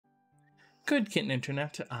Good kitten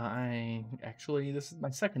internet. This is my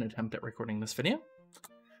second attempt at recording this video.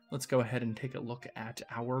 Let's go ahead and take a look at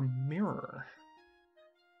our mirror.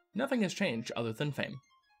 Nothing has changed other than fame.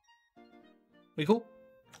 We cool?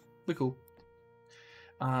 We cool.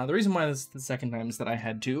 The reason why this is the second time is that I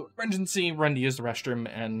had to emergency run to use the restroom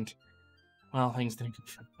and, well, things didn't go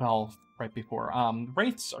well right before.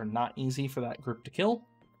 Wraiths are not easy for that group to kill,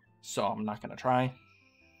 so I'm not going to try.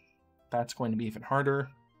 That's going to be even harder.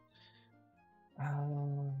 I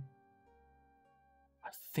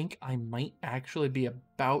think I might actually be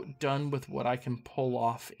about done with what I can pull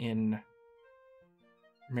off in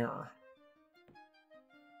Mirror.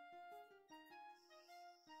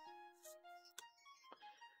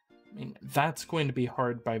 I mean, that's going to be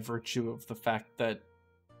hard by virtue of the fact that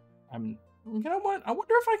you know what? I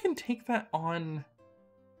wonder if I can take that on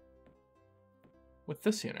with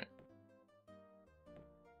this unit.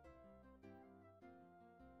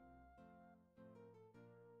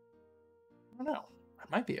 I don't know. I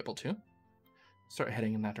might be able to start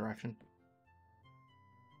heading in that direction.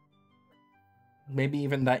 Maybe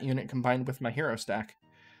even that unit combined with my hero stack.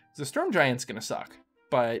 The Storm Giant's gonna suck,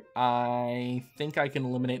 but I think I can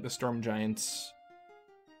eliminate the Storm Giants.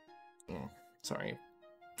 Oh, sorry.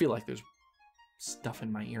 I feel like there's stuff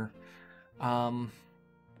in my ear. Yeah,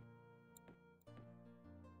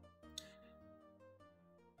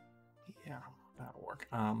 that'll work.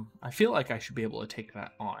 I feel like I should be able to take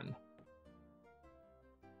that on.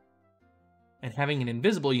 And having an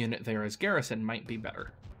invisible unit there as garrison might be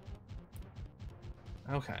better.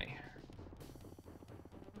 Okay.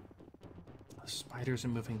 The spiders are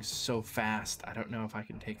moving so fast, I don't know if I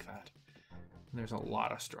can take that. And there's a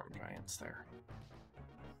lot of Storm Giants there.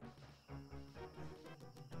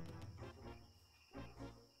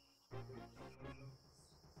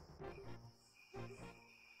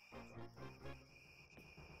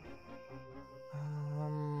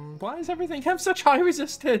 Why does everything have such high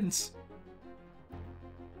resistance?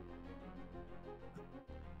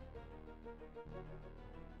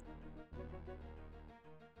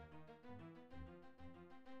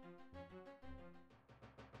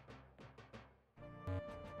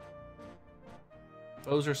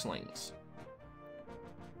 Bows or slings?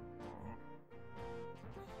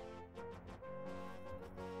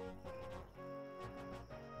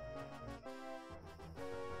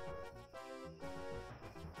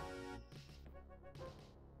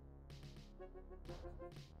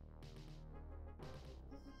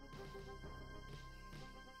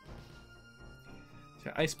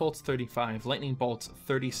 So Ice Bolt's 35, Lightning Bolt's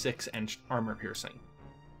 36, and armor piercing.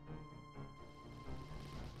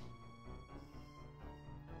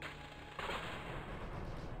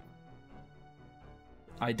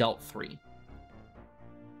 I dealt 3.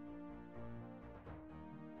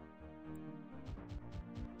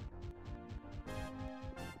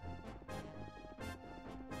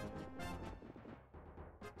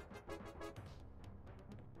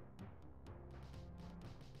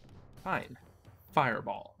 Fine.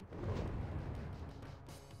 Fireball.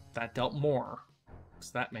 That dealt more,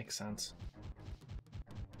 so that makes sense.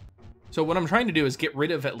 So what I'm trying to do is get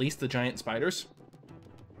rid of at least the giant spiders.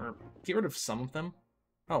 Or get rid of some of them.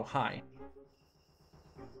 Oh, hi.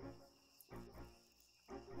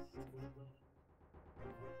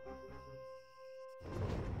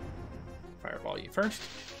 Fireball you first.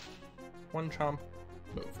 One chomp,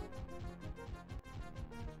 move.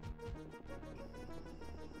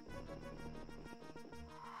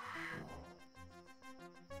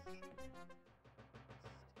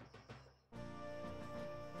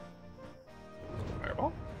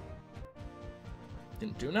 Fireball.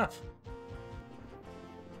 Didn't do enough.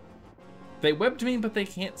 They webbed me, but they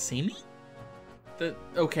can't see me?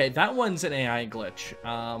 Okay, that one's an AI glitch.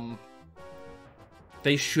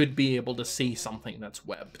 They should be able to see something that's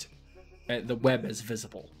webbed. The web is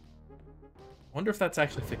visible. I wonder if that's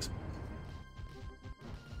actually fixable.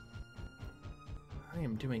 I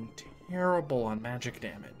am doing terrible on magic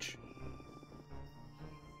damage.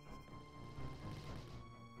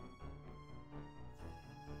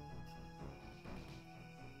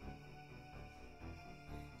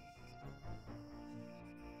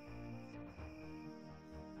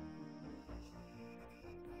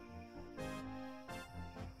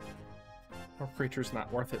 Our creature's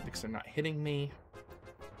not worth it because they're not hitting me.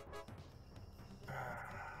 At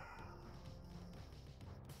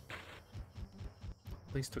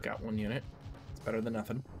least took out one unit. It's better than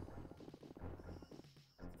nothing.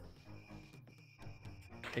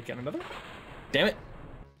 Take out another. Damn it!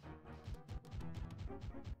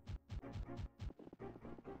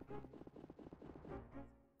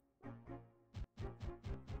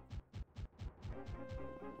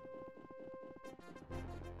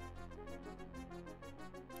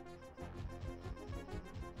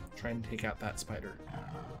 Try and take out that spider.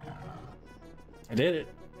 I did it.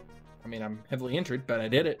 I mean, I'm heavily injured, but I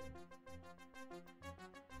did it.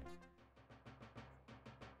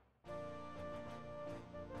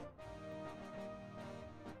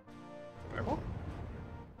 Fireball?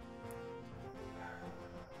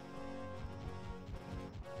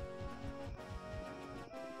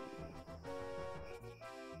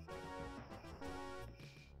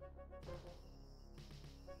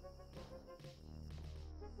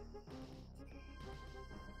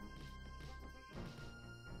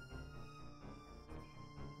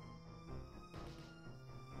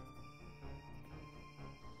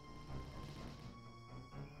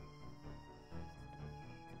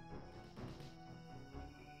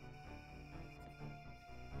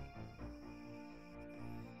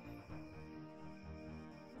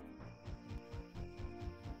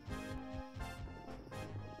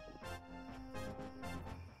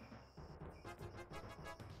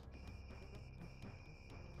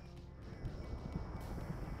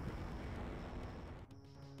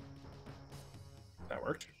 That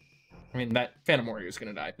worked. I mean, that Phantom Warrior is going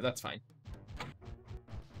to die, but that's fine.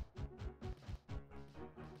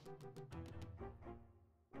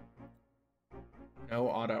 No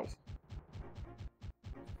auto.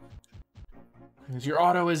 Because your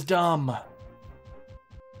auto is dumb.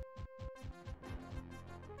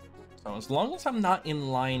 So as long as I'm not in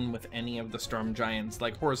line with any of the Storm Giants,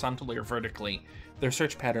 like horizontally or vertically, their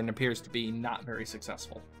search pattern appears to be not very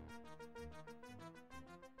successful.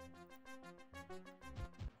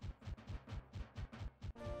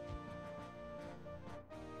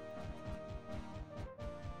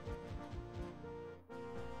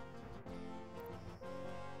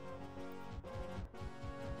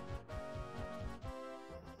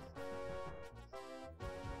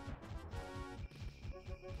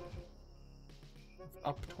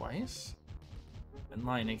 Up twice. In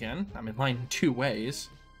line again. I'm in line 2 ways.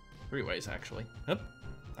 3 ways, actually. Yep.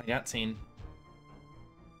 I got seen.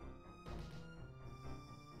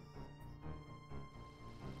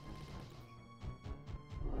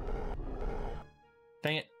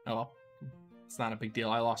 Dang it. Oh well. It's not a big deal.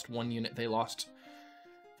 I lost 1 unit. They lost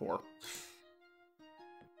 4.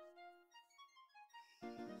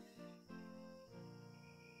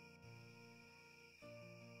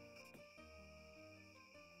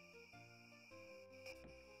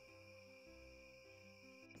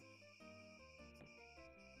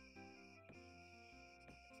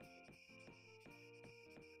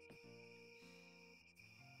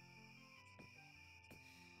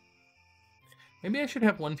 Maybe I should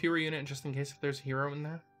have 1 fewer unit just in case if there's a hero in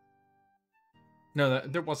there. No,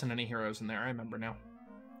 there wasn't any heroes in there. I remember now.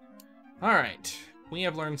 All right. We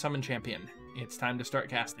have learned Summon Champion. It's time to start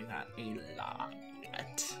casting that a lot.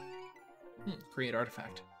 Create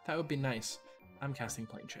artifact. That would be nice. I'm casting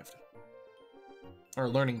Plane Shift. Or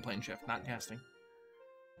learning Plane Shift, not casting.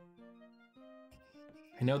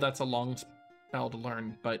 I know that's a long spell to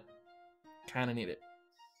learn, but kind of need it.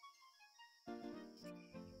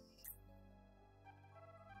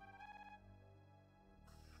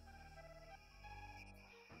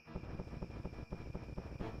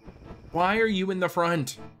 Why are you in the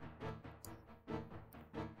front?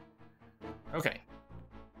 Okay.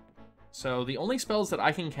 So the only spells that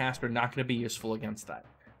I can cast are not going to be useful against that.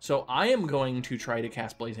 So I am going to try to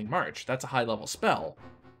cast Blazing March. That's a high-level spell.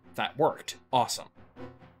 That worked. Awesome.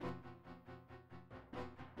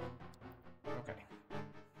 Okay.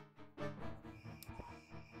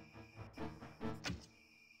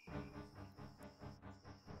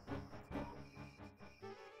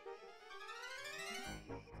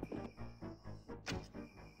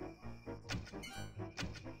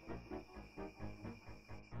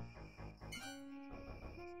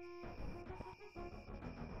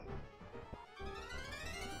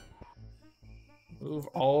 Move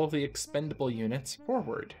all the expendable units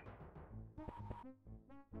forward.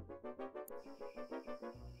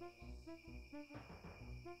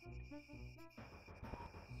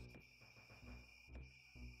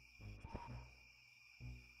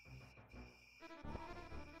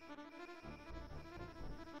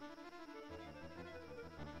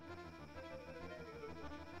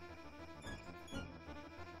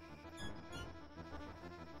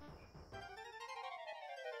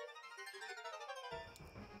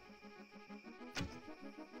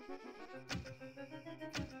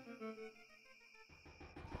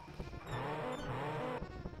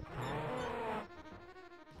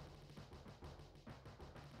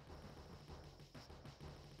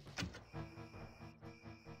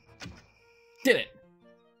 Did it.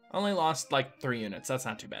 Only lost like 3 units. That's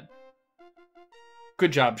not too bad.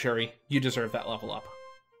 Good job, Sherry. You deserve that level up.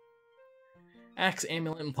 Axe,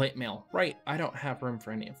 amulet, and plate mail. Right, I don't have room for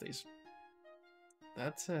any of these.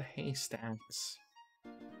 That's a haste axe.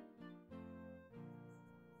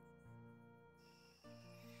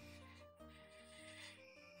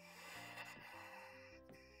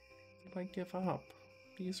 I give up.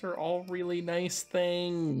 These are all really nice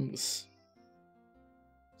things.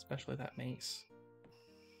 Especially that mace.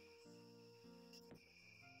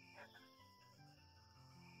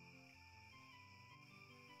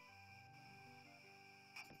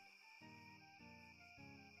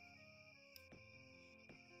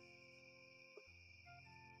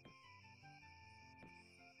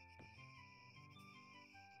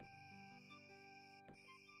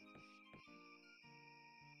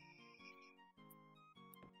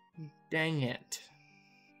 Dang it.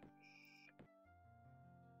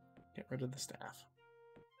 Get rid of the staff.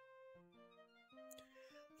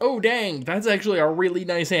 Oh, dang. That's actually a really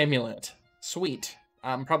nice amulet. Sweet.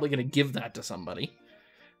 I'm probably going to give that to somebody.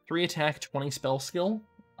 3 attack, 20 spell skill.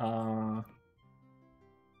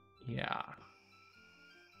 Yeah.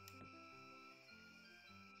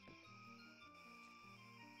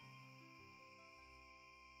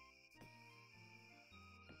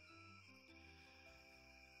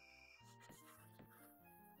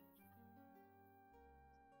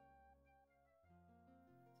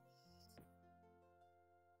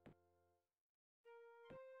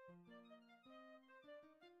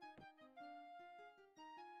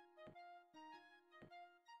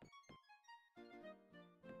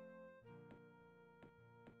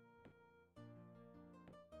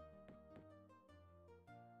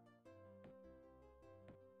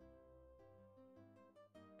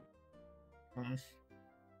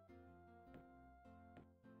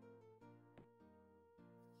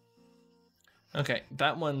 Okay,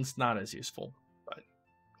 that one's not as useful, but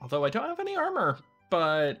although I don't have any armor,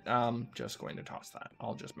 but I'm just going to toss that.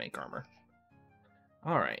 I'll just make armor.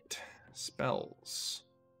 All right, spells.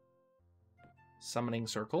 Summoning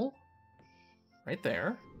circle, right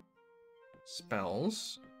there.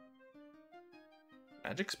 Spells.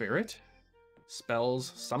 Magic spirit.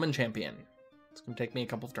 Spells, summon champion. It's gonna take me a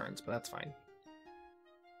couple of turns, but that's fine.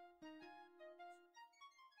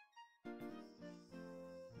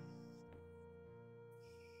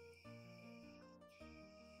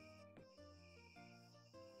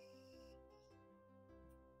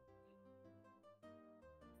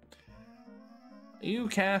 You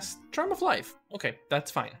cast Charm of Life. Okay,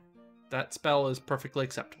 that's fine. That spell is perfectly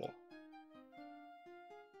acceptable.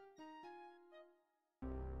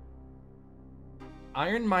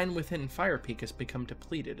 Iron mine within Fire Peak has become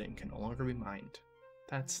depleted and can no longer be mined.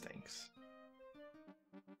 That stinks.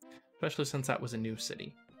 Especially since that was a new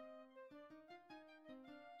city.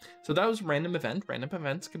 So that was random event. Random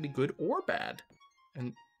events can be good or bad.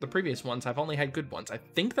 And the previous ones, I've only had good ones. I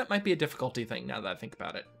think that might be a difficulty thing now that I think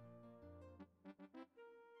about it.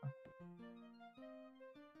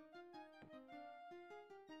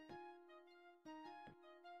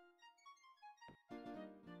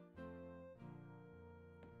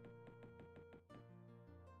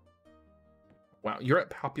 Wow, you're at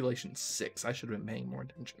population 6. I should have been paying more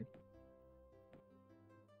attention.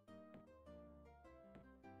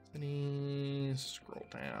 Scroll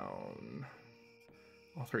down.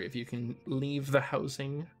 All 3 of you can leave the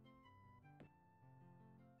housing.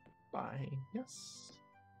 Bye. Yes.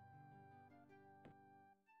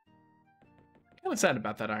 Kind of sad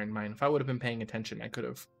about that iron mine. If I would have been paying attention, I could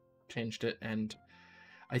have changed it. And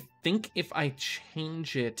I think if I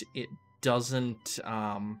change it, it doesn't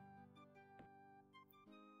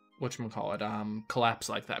whatchamacallit, collapse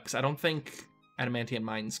like that, because I don't think adamantium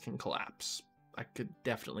mines can collapse. I could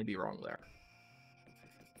definitely be wrong there.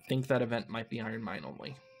 I think that event might be iron mine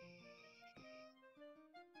only.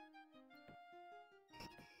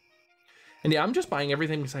 And yeah, I'm just buying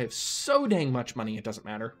everything because I have so dang much money, it doesn't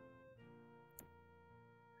matter.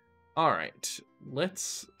 All right,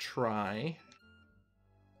 let's try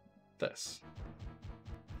this.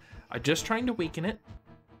 I'm just trying to weaken it.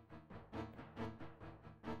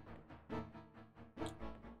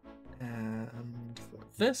 And for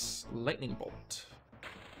this, lightning bolt.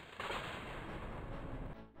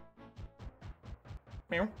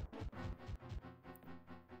 Meow.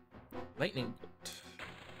 Lightning bolt.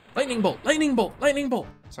 Lightning bolt! Lightning bolt! Lightning bolt!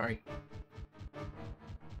 Sorry.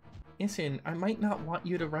 Listen, I might not want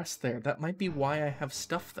you to rest there. That might be why I have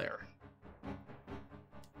stuff there.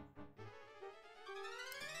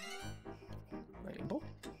 Lightning bolt?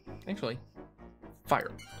 Actually,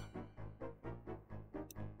 fire.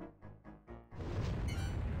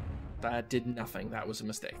 That did nothing. That was a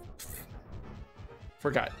mistake.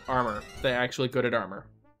 Forgot. Armor. They're actually good at armor.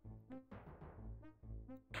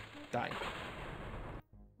 Die.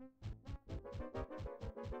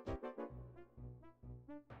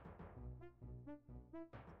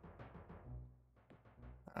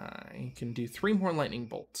 I can do 3 more lightning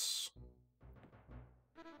bolts.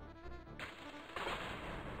 If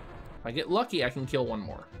I get lucky, I can kill 1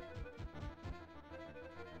 more.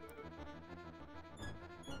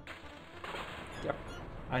 Yep.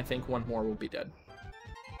 I think 1 more will be dead.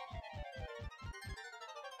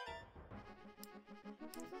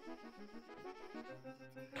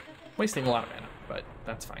 Wasting a lot of mana, but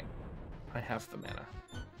that's fine. I have the mana.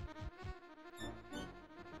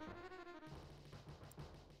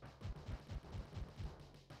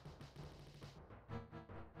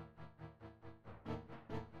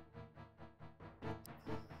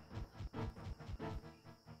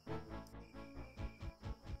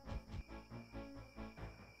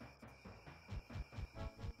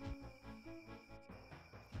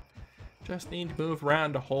 Just need to move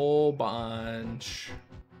around a whole bunch.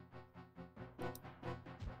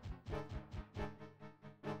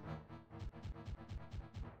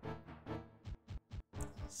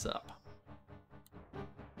 Sup?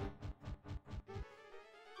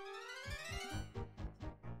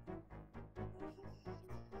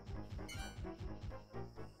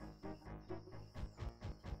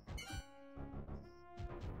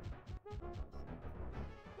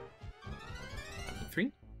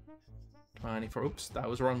 Three. 24. Oops, that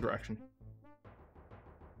was the wrong direction.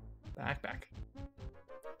 Back.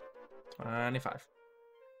 25.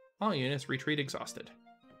 All units retreat exhausted.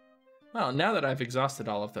 Well, now that I've exhausted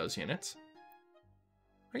all of those units,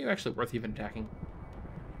 are you actually worth even attacking?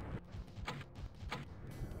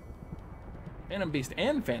 Phantom Beast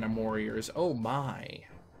and Phantom Warriors. Oh my.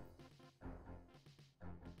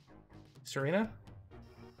 Serena?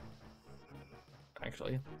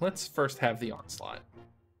 Actually, let's first have the Onslaught.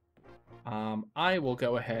 I will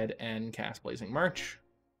go ahead and cast Blazing March.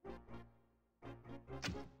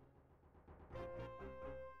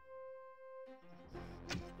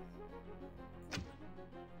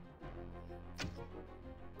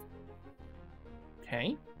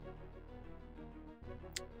 Okay.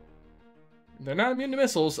 They're not immune to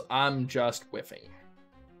missiles. I'm just whiffing.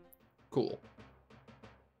 Cool.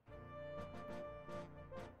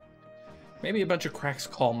 Maybe a bunch of Crack's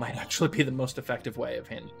Call might actually be the most effective way of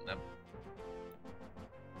handling them.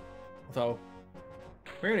 Although,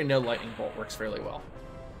 we already know Lightning Bolt works fairly well.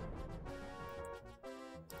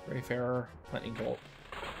 Wayfarer, Lightning Bolt.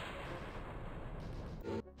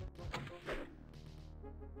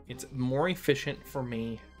 It's more efficient for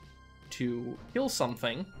me to kill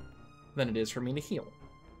something than it is for me to heal.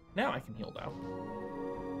 Now I can heal now.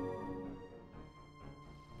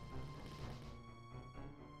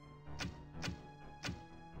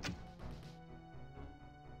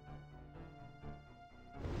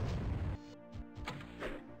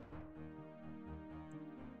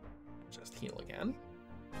 Just heal again.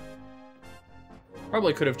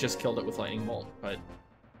 Probably could have just killed it with Lightning Bolt, but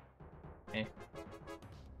eh.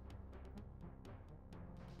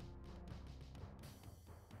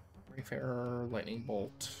 Wayfarer, Lightning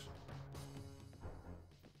Bolt.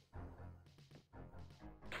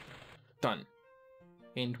 Done.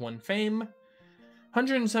 Gained 1 fame,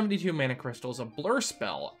 172 mana crystals, a blur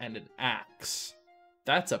spell, and an axe.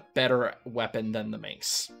 That's a better weapon than the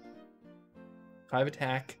mace. 5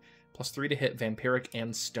 attack, +3 to hit, vampiric,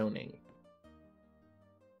 and stoning.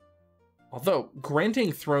 Although,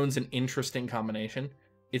 granting Throne's an interesting combination,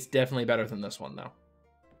 it's definitely better than this one, though.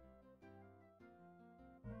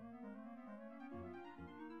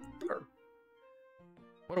 Blur.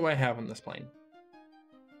 What do I have on this plane?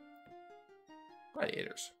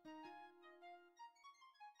 Gladiators.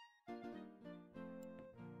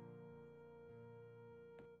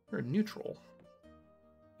 You're neutral.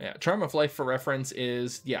 Yeah, Charm of Life for reference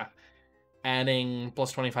is, yeah, adding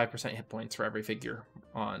 +25% hit points for every figure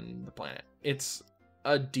on the planet. It's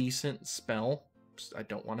a decent spell. I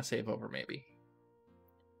don't want to save over, maybe.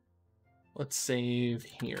 Let's save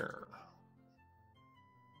here.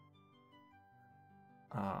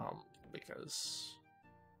 Because...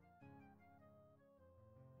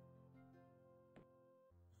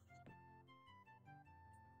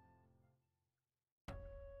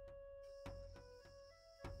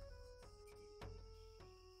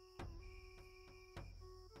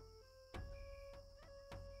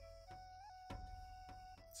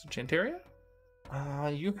 So Chanteria?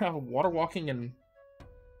 You have water walking and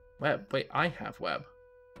web. Wait, I have web.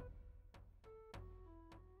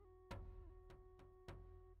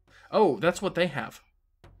 Oh, that's what they have.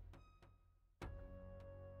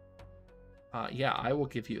 Yeah, I will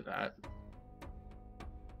give you that.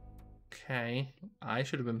 Okay, I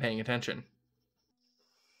should have been paying attention.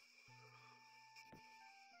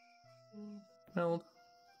 Well,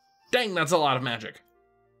 dang, that's a lot of magic.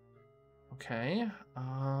 Okay,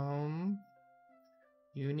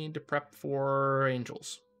 you need to prep for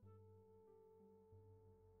angels.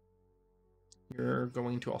 You're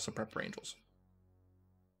going to also prep for angels.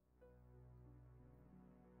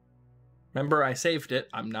 Remember, I saved it.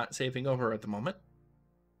 I'm not saving over at the moment.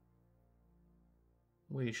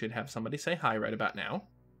 We should have somebody say hi right about now.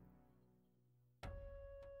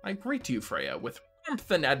 I greet you, Freya, with warmth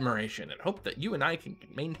and admiration, and hope that you and I can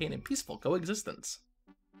maintain a peaceful coexistence.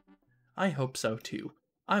 I hope so, too.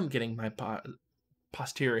 I'm getting my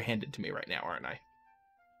posterior handed to me right now, aren't I?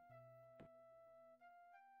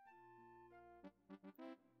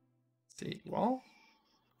 City wall.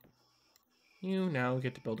 You now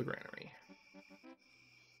get to build a granary.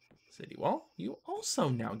 City wall. You also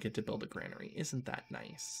now get to build a granary. Isn't that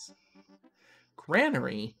nice?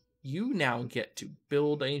 Granary. You now get to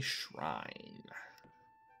build a shrine.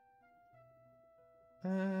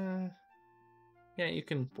 Yeah, you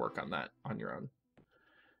can work on that on your own.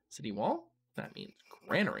 City wall. That means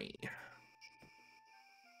granary.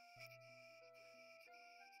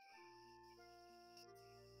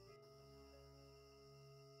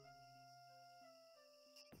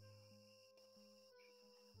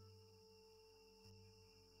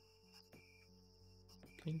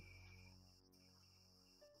 Okay.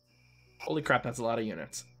 Holy crap, that's a lot of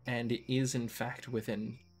units. And it is, in fact,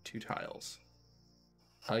 within 2 tiles.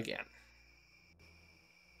 Again.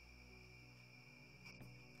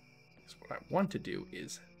 So what I want to do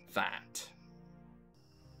is that.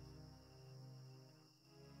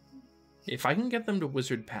 If I can get them to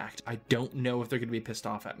Wizard Pact, I don't know if they're going to be pissed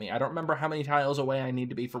off at me. I don't remember how many tiles away I need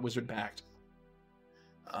to be for Wizard Pact.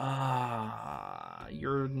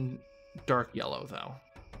 You're dark yellow, though.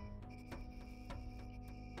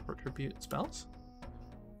 For tribute spells?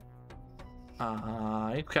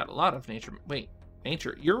 I've got a lot of nature. Wait,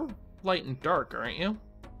 nature. You're light and dark, aren't you?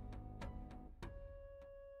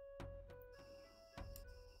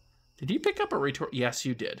 Did you pick up a retort? Yes,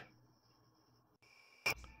 you did.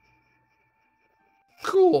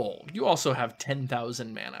 Cool. You also have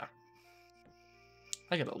 10,000 mana.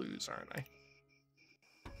 I gotta lose, aren't I?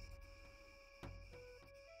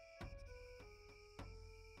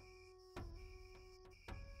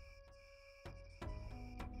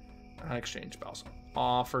 Exchange spells.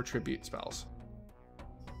 Offer tribute spells.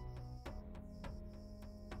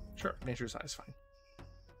 Sure, nature size, fine.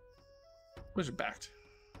 Wizard backed.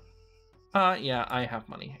 Yeah, I have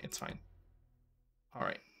money. It's fine. All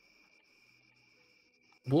right.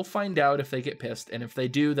 We'll find out if they get pissed, and if they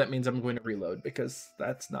do, that means I'm going to reload, because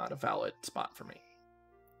that's not a valid spot for me.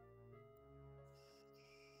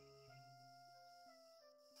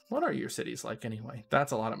 What are your cities like, anyway?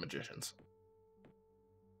 That's a lot of magicians.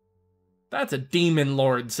 That's a demon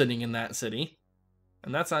lord sitting in that city.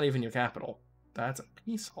 And that's not even your capital. That's a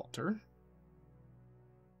peace altar.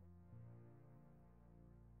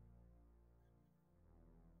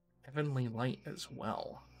 Heavenly light as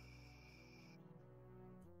well.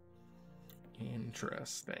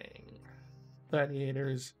 Interesting.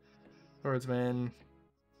 Gladiators. Swordsmen.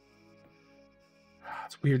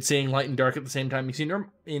 It's weird seeing light and dark at the same time. You see,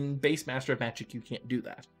 in base Master of Magic, you can't do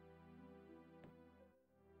that.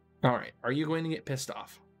 Alright, are you going to get pissed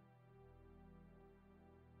off?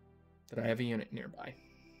 Did I have a unit nearby?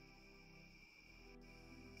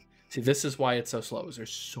 See, this is why it's so slow, is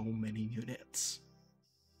there's so many units.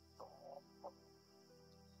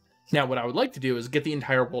 Now, what I would like to do is get the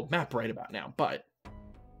entire world map right about now, but...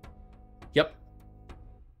 Yep.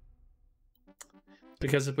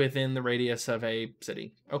 Because it's within the radius of a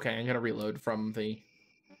city. Okay, I'm going to reload from the...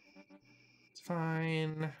 It's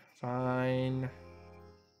fine. Fine.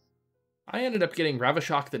 I ended up getting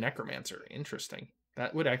Ravashok the Necromancer. Interesting.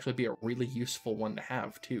 That would actually be a really useful one to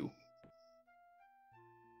have, too.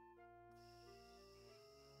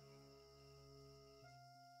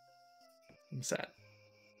 I'm sad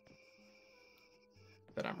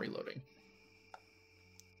that I'm reloading.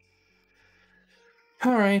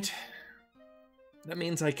 Alright. That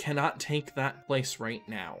means I cannot take that place right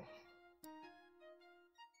now.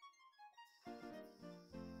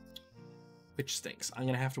 Which stinks. I'm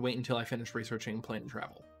going to have to wait until I finish researching plane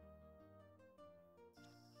travel.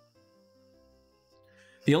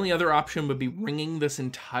 The only other option would be ringing this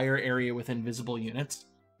entire area with invisible units,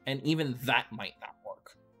 and even that might not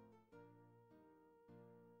work.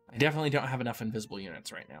 I definitely don't have enough invisible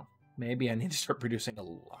units right now. Maybe I need to start producing a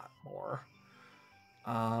lot more.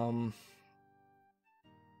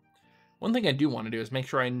 One thing I do want to do is make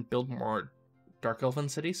sure I build more Dark Elven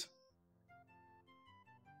cities.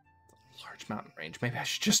 Large mountain range. Maybe I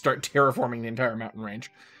should just start terraforming the entire mountain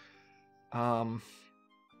range.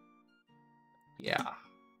 Yeah.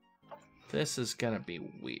 This is gonna be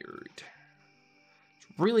weird.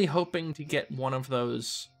 Really hoping to get one of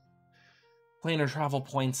those planar travel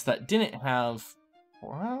points that didn't have...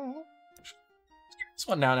 Well, this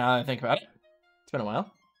one now that I think about it. It's been a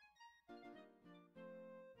while.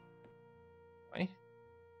 Okay.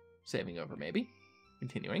 Saving over, maybe.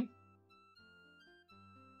 Continuing.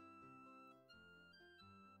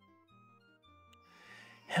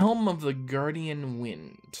 Helm of the Guardian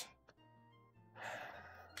Wind.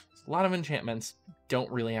 A lot of enchantments, don't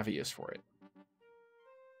really have a use for it.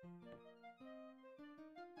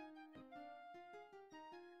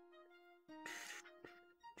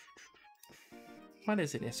 What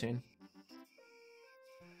is it, Isun?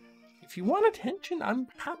 If you want attention, I'm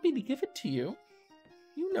happy to give it to you.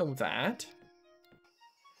 You know that.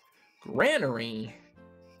 Granary.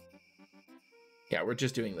 Yeah, we're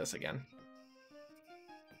just doing this again.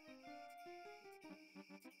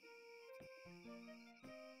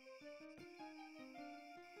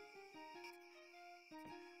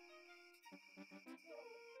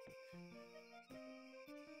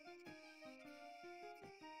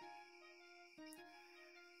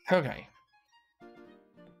 Okay.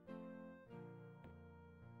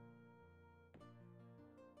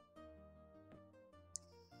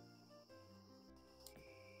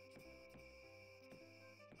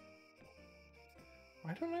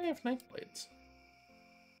 Why don't I have knife blades?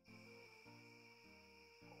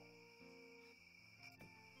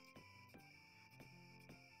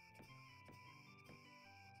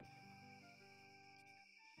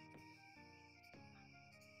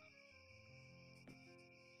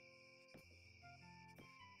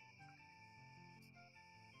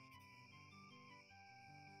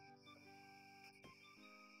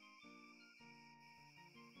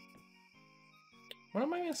 What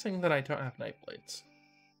am I missing that I don't have knife blades?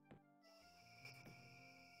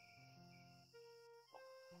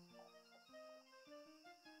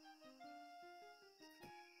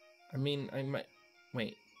 I mean, I might...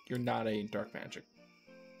 Wait, you're not a dark magic.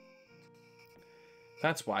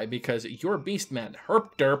 That's why, because you're Beastman.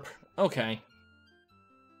 Herp derp. Okay.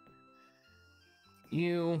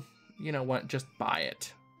 You know what? Just buy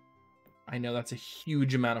it. I know that's a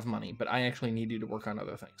huge amount of money, but I actually need you to work on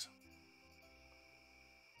other things.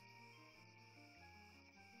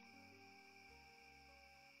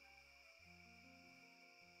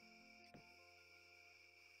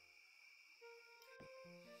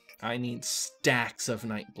 I need stacks of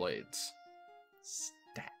night blades.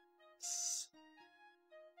 Stacks.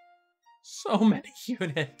 So many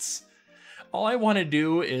units. All I want to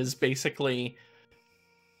do is basically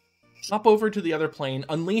hop over to the other plane,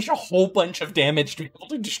 unleash a whole bunch of damage to be able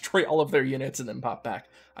to destroy all of their units, and then pop back.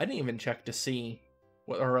 I didn't even check to see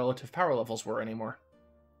what our relative power levels were anymore.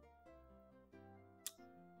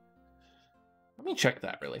 Let me check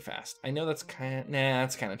that really fast. I know that's kind of... Nah,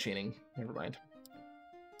 that's kind of cheating. Never mind.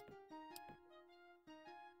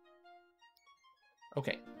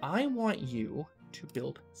 Okay, I want you to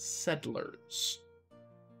build settlers.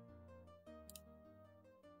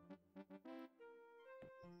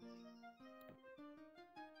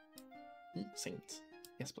 Saints.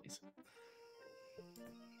 Yes, please.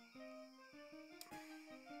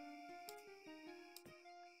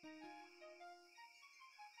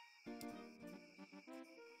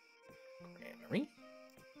 Granary.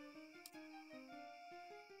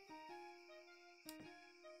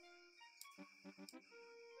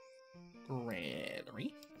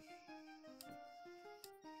 Granary.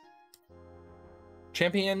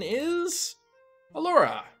 Champion is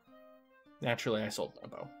Allura. Naturally, I sold my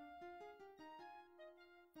bow.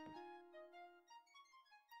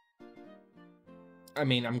 I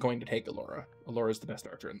mean, I'm going to take Allura. Allura's the best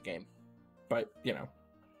archer in the game. But, you know,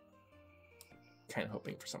 kind of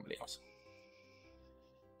hoping for somebody else.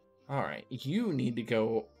 Alright, you need to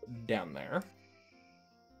go down there.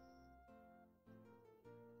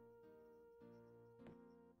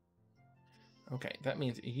 Okay, that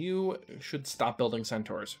means you should stop building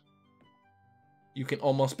centaurs. You can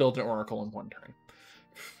almost build an oracle in one turn.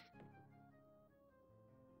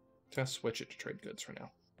 Just switch it to trade goods for now.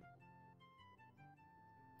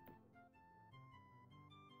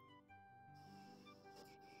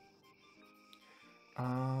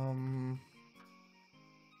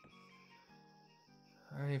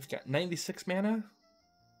 I've got 96 mana.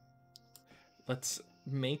 Let's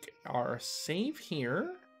make our save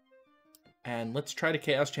here. And let's try to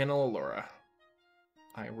Chaos Channel Allura.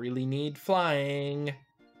 I really need flying.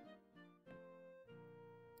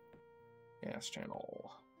 Gas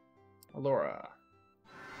channel. Allura.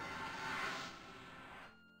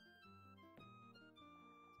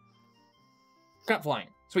 Got flying.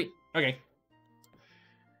 Sweet. Okay.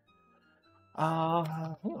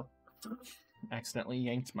 Accidentally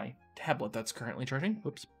yanked my tablet that's currently charging.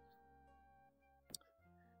 Whoops.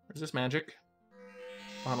 Where's this magic?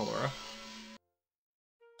 On Allura.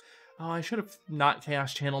 Oh, I should have not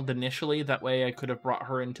chaos channeled initially. That way I could have brought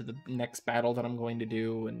her into the next battle that I'm going to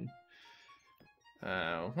do. And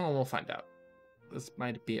well, we'll find out. This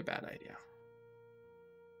might be a bad idea.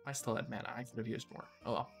 I still had mana. I could have used more.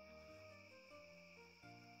 Oh well.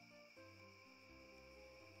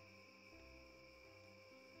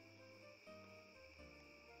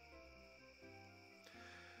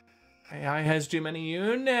 AI has too many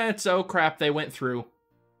units. Oh crap, they went through.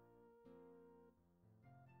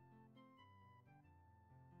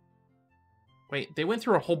 Wait, they went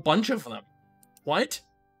through a whole bunch of them. What?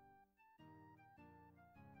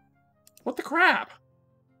 What the crap?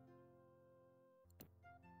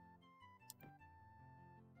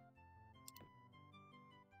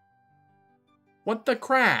 What the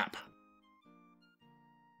crap?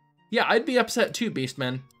 Yeah, I'd be upset too,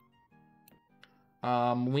 Beastman.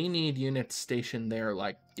 We need units stationed there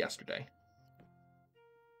like yesterday.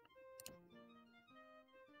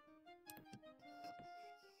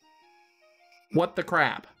 What the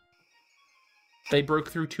crap? They broke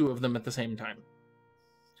through 2 of them at the same time.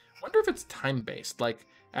 Wonder if it's time-based. Like,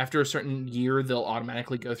 after a certain year, they'll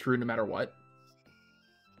automatically go through no matter what.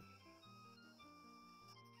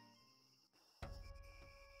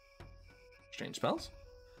 Exchange spells.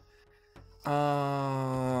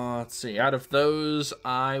 Let's see. Out of those,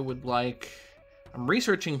 I would like... I'm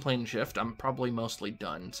researching plane shift. I'm probably mostly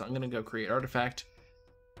done, so I'm going to go create artifact.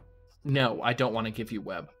 No, I don't want to give you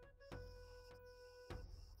web.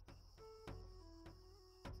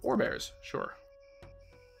 Forebears, sure.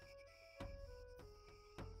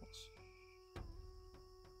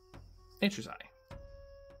 Nature's Eye.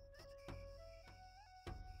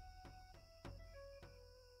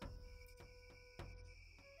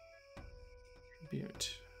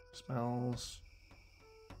 Tribute. Spells.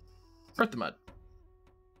 Earth the Mud.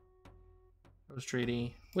 Rose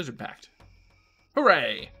Treaty. Wizard Pact.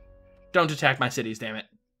 Hooray! Don't attack my cities, damn it.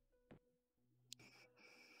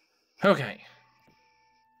 Okay.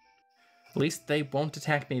 At least they won't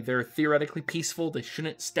attack me. They're theoretically peaceful. They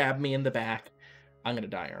shouldn't stab me in the back. I'm gonna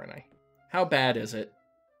die, aren't I? How bad is it?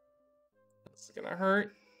 It's gonna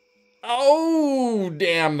hurt. Oh,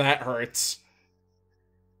 damn, that hurts.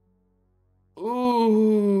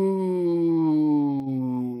 Ooh.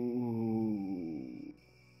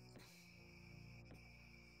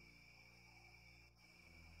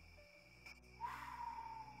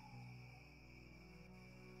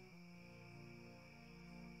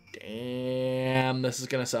 Damn, this is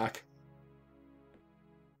gonna suck.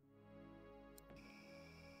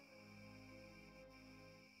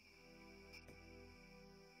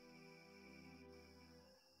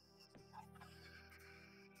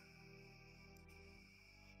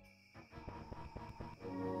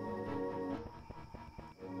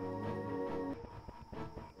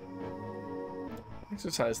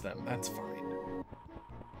 Exercise them, that's fine.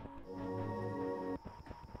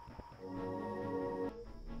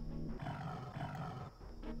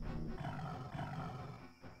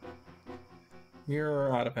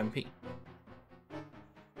 You're out of MP.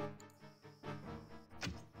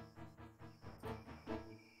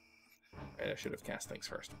 Right, I should have cast things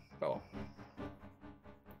first. Oh.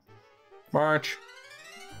 March.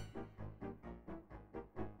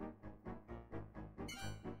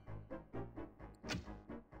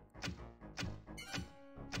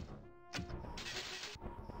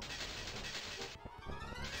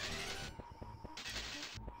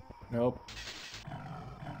 Nope.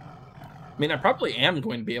 I mean, I probably am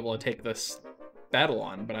going to be able to take this battle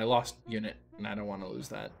on, but I lost unit, and I don't want to lose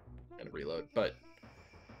that and reload. But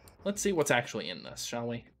let's see what's actually in this, shall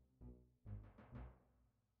we?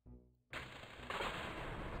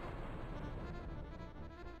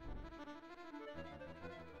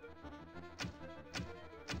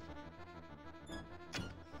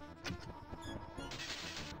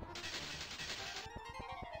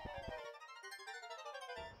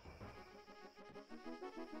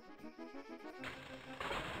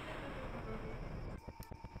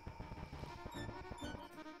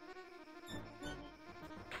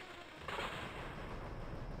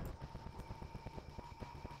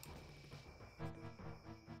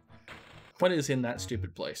 What is in that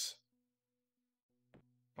stupid place?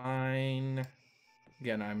 Fine.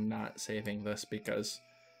 Again, I'm not saving this because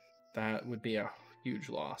that would be a huge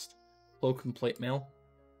loss. Cloak and plate mail.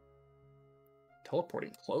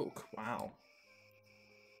 teleporting cloak. Wow.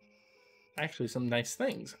 Actually, some nice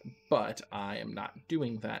things, but I am not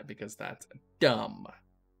doing that because that's dumb.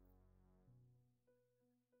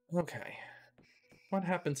 Okay. What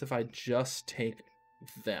happens if I just take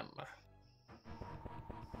them?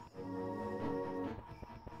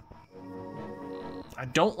 I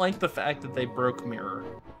don't like the fact that they broke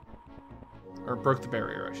mirror. Or broke the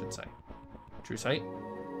barrier, I should say. True sight.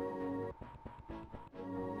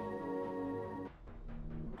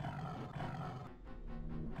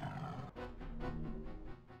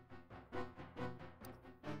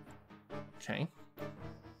 Okay.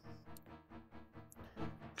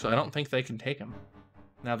 So I don't think they can take him,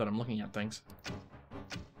 now that I'm looking at things.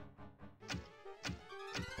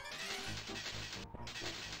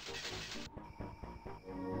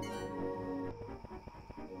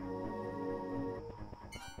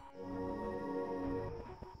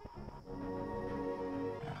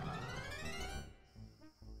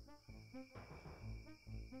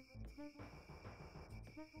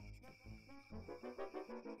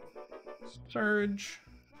 Surge.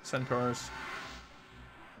 Centaurs.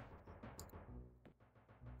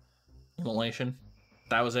 Immolation.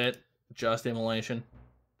 That was it. Just immolation.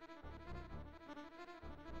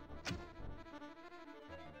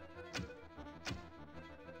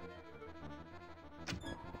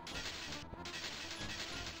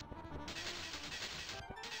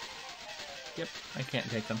 Yep, I can't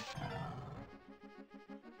take them.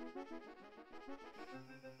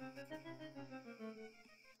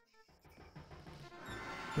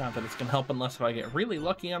 Not that it's gonna help unless if I get really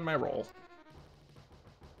lucky on my roll.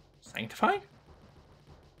 Sanctify? I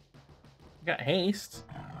got haste.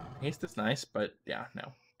 Haste is nice, but yeah,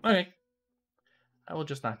 no. Okay. I will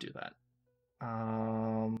just not do that.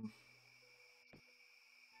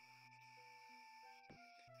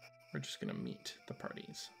 We're just gonna meet the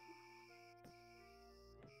parties.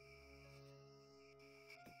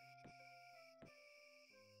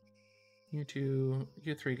 You two,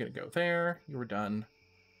 you three gonna go there. You were done.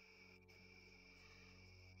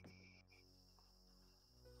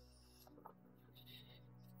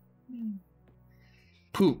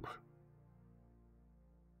 Poop.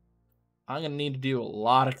 I'm gonna need to do a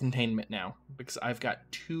lot of containment now because I've got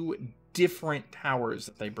 2 different towers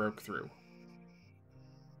that they broke through.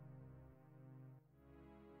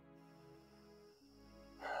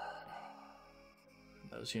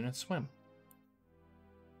 Those units swim.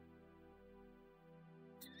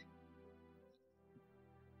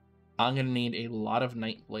 I'm gonna need a lot of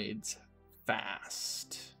Night Blades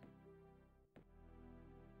fast.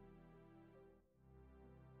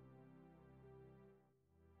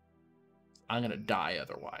 I'm gonna die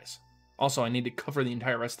otherwise. Also, I need to cover the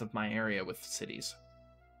entire rest of my area with cities.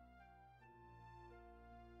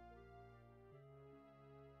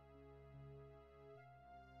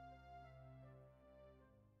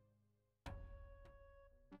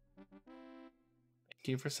 Thank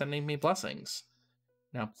you for sending me blessings.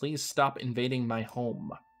 Now please stop invading my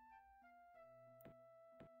home.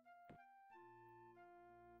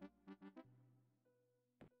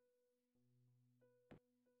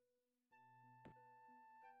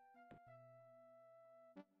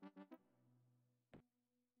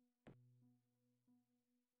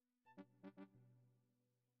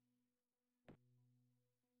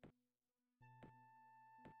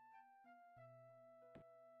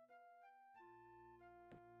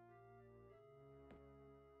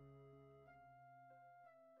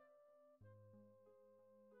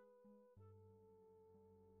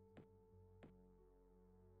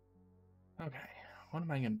 Okay, what am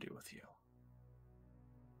I going to do with you?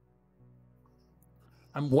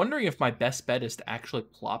 I'm wondering if my best bet is to actually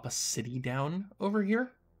plop a city down over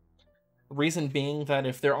here. Reason being that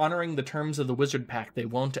if they're honoring the terms of the Wizard Pact, they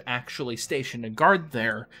won't actually station a guard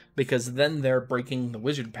there, because then they're breaking the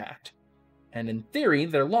Wizard Pact. And in theory,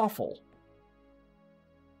 they're lawful.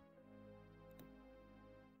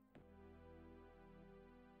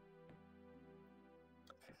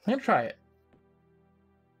 I'm gonna try it.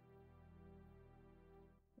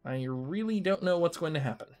 I really don't know what's going to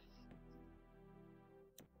happen.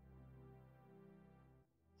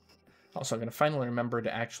 Also, I'm going to finally remember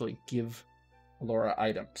to actually give Laura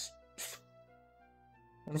items.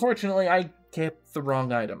 Unfortunately, I kept the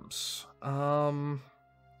wrong items. I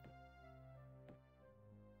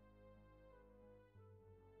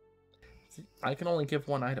can only give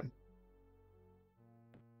 1 item.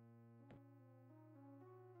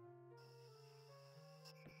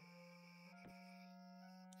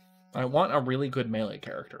 I want a really good melee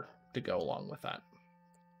character to go along with that.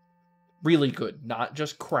 Really good, not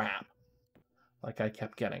just crap, like I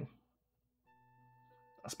kept getting.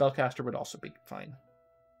 A spellcaster would also be fine.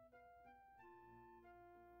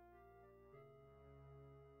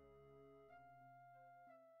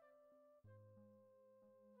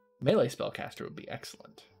 Melee spellcaster would be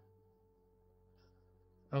excellent.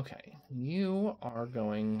 Okay, you are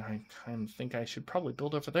going... I kind of think I should probably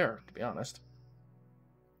build over there, to be honest.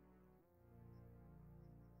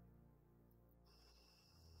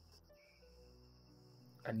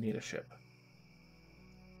 I need a ship.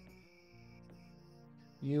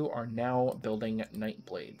 You are now building Night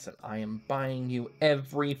Blades, and I am buying you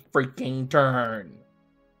every freaking turn.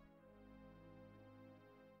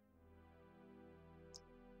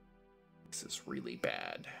 This is really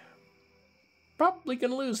bad. Probably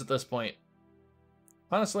gonna lose at this point.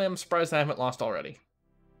 Honestly, I'm surprised I haven't lost already.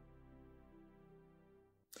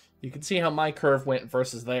 You can see how my curve went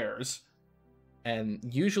versus theirs. And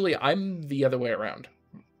usually I'm the other way around.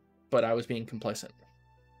 But I was being complacent.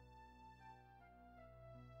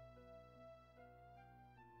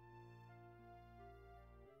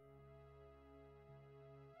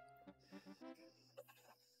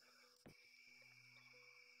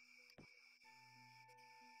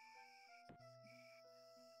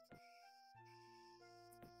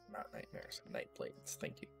 Not nightmares, night blades.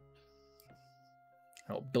 Thank you.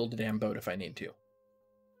 I'll build a damn boat if I need to. I'm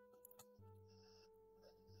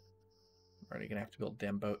already gonna have to build a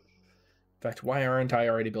damn boat. In fact, why aren't I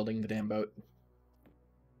already building the damn boat?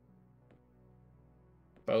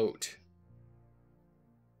 Boat.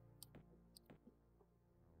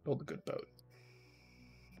 Build a good boat.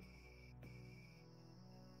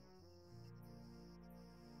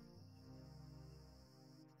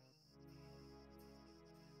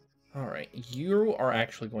 Alright, you are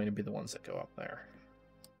actually going to be the ones that go up there.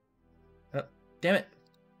 Oh, damn it.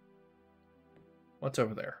 What's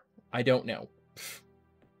over there? I don't know. Pfft.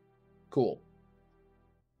 Cool.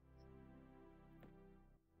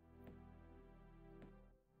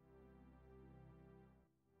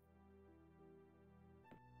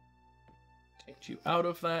 Take you out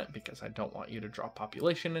of that because I don't want you to draw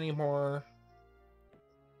population anymore.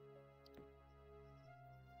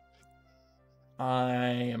 I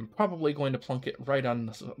am probably going to plunk it right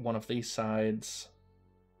on one of these sides.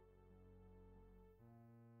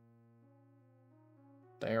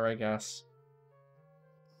 There, I guess.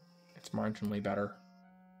 It's marginally better.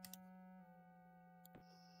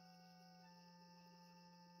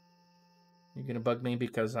 You gonna bug me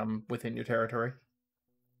because I'm within your territory?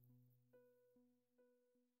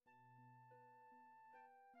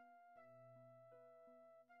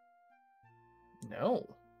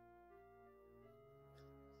 No.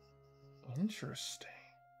 Interesting.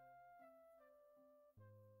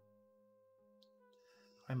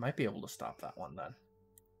 I might be able to stop that one then.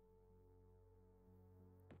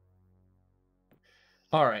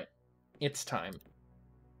 Alright. It's time.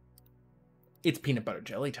 It's peanut butter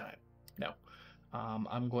jelly time. No.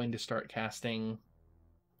 I'm going to start casting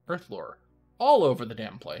Earthlore all over the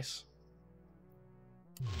damn place.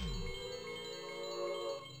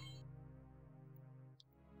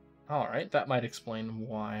 Alright, that might explain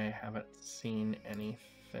why I haven't seen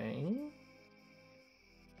anything.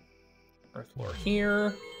 Earthlore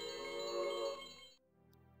here.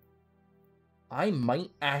 I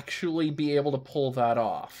might actually be able to pull that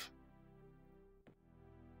off.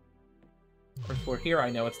 Earthlore here, I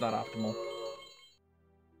know it's not optimal.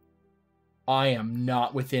 I am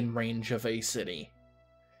not within range of a city.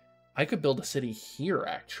 I could build a city here,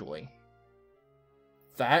 actually.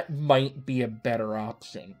 That might be a better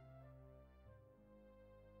option.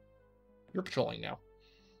 You're patrolling now.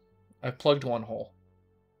 I've plugged one hole.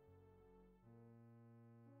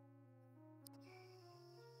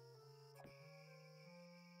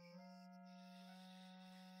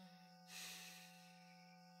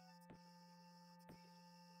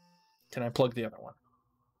 Can I plug the other one?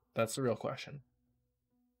 That's the real question.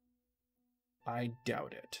 I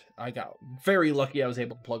doubt it. I got very lucky I was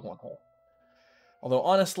able to plug one hole. Although,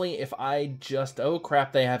 honestly, if I just... Oh,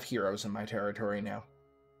 crap, they have heroes in my territory now.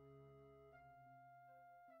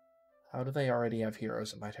 How do they already have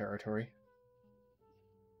heroes in my territory?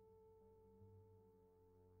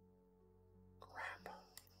 Crap.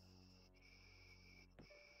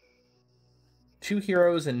 2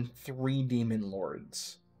 heroes and 3 demon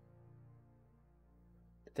lords.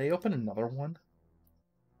 Did they open another one?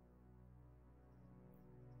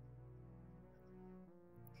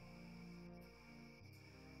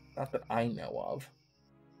 Not that I know of.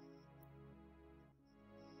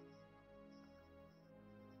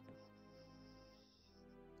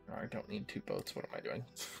 I don't need 2 boats. What am I doing?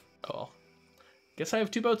 Oh well. Guess I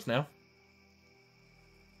have 2 boats now.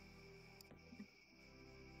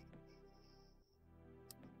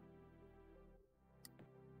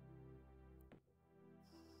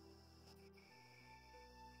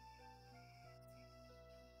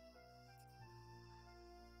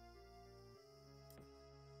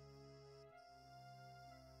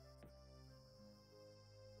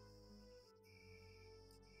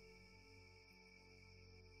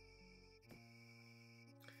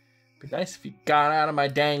 Be nice if you got out of my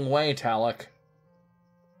dang way, Tlaloc.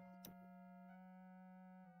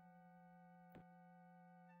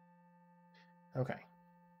 Okay.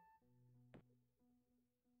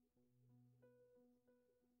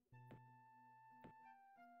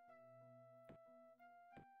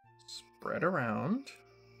 Spread around.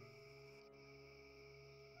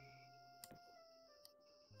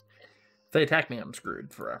 If they attack me, I'm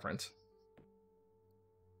screwed, for reference.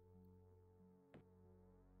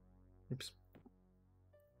 Oops.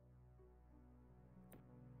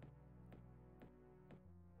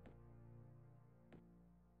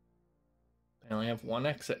 I only have one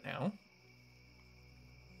exit now.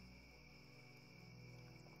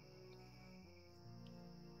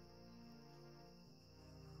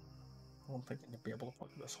 I don't think I'm going to be able to plug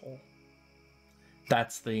this hole.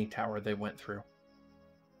 That's the tower they went through.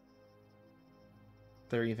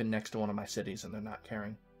 They're even next to one of my cities, and they're not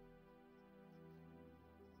caring.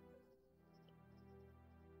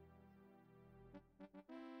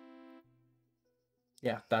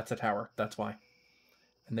 Yeah, that's a tower. That's why.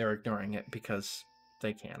 And they're ignoring it because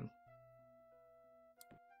they can.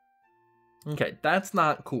 Okay, that's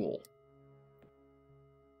not cool.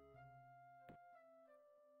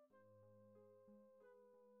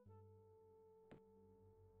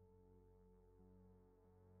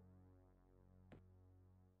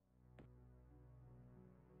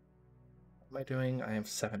 What am I doing? I have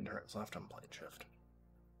 7 turns left on plane shift.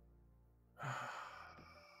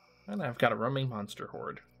 And I've got a roaming monster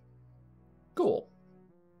horde. Cool.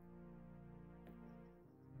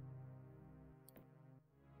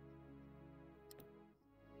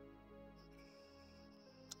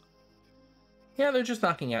 Yeah, they're just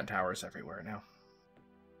knocking out towers everywhere now.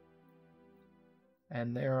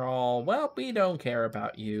 And they're all, well, we don't care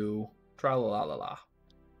about you. Tra-la-la-la-la.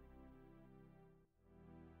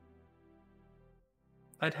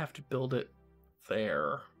 I'd have to build it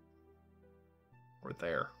there. Or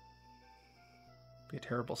there. Be a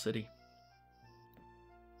terrible city.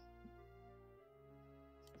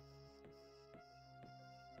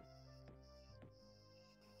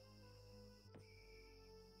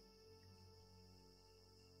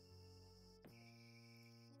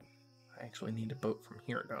 I actually need a boat from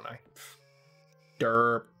here, don't I?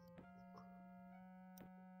 Derp.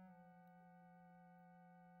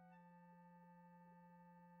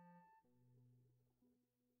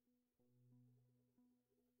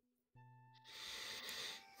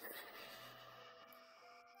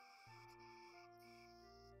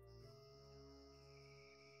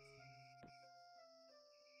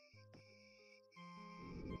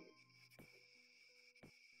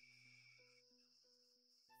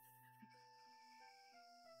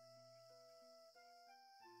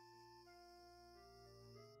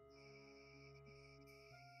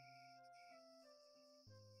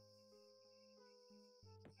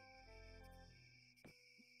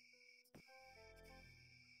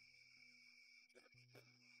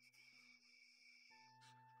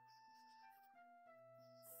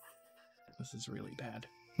 This is really bad.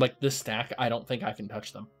 Like, this stack, I don't think I can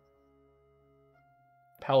touch them.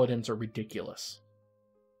 Paladins are ridiculous.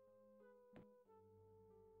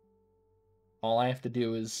 All I have to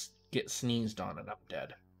do is get sneezed on and I'm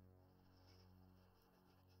dead.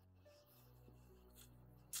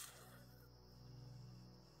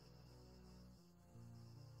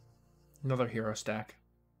 Another hero stack.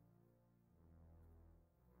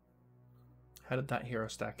 How did that hero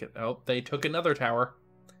stack get? Oh, they took another tower.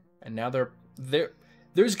 And now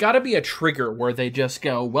there's got to be a trigger where they just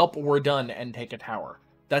go, welp, we're done, and take a tower.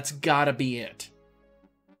 That's got to be it.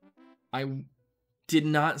 I did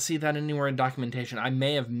not see that anywhere in documentation. I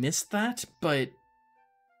may have missed that, but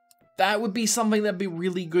that would be something that'd be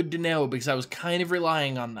really good to know because I was kind of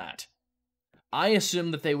relying on that. I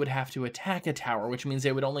assumed that they would have to attack a tower, which means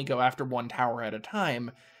they would only go after one tower at a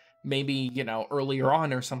time, maybe, you know, earlier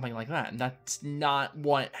on or something like that. And that's not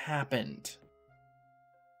what happened.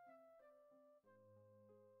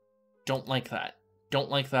 Don't like that. Don't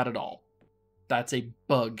like that at all. That's a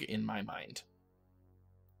bug in my mind.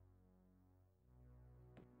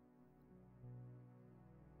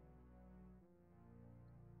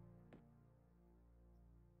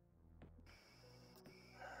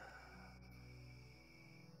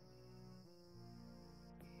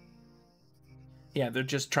 Yeah, they're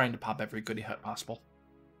just trying to pop every goody hut possible.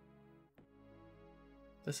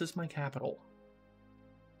 This is my capital.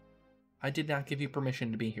 I did not give you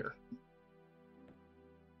permission to be here.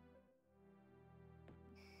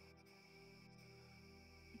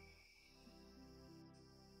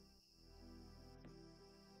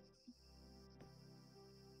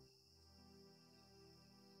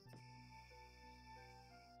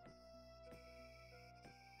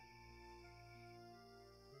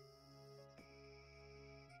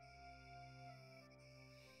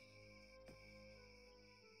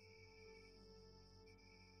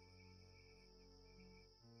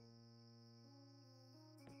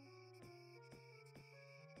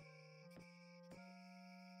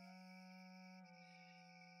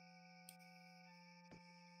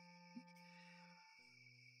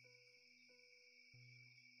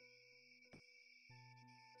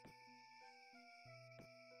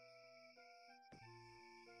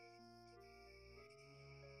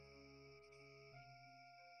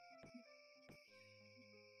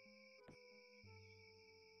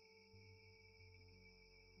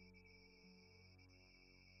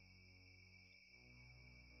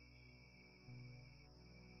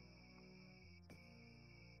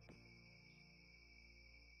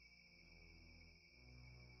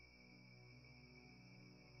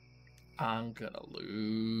 I'm gonna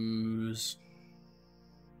lose.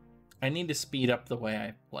 I need to speed up the way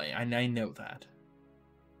I play. I know that.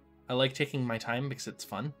 I like taking my time because it's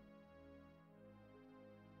fun.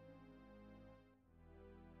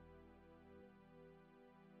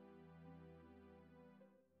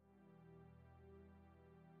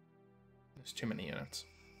 There's too many units.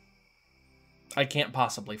 I can't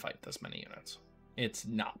possibly fight this many units. It's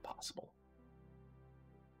not possible.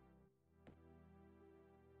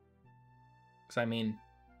 Because, I mean,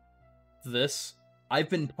 this... I've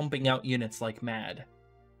been pumping out units like mad.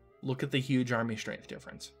 Look at the huge army strength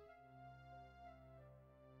difference.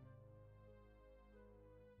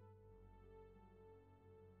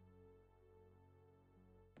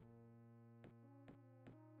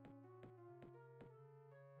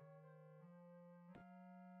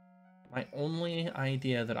 My only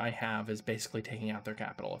idea that I have is basically taking out their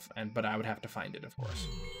capital, but I would have to find it, of course.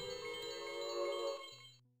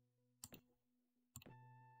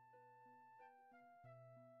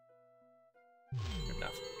 Good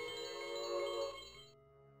enough.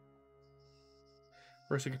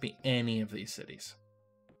 First, it could be any of these cities.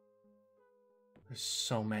 There's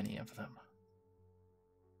so many of them.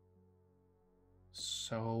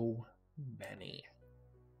 So many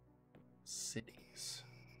cities.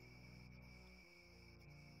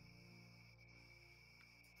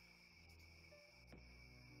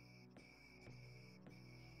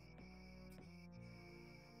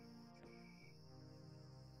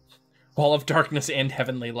 Wall of Darkness and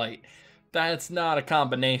Heavenly Light. That's not a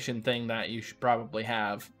combination thing that you should probably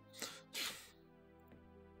have.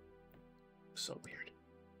 So weird.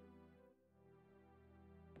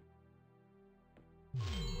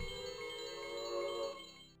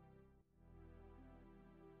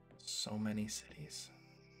 So many cities.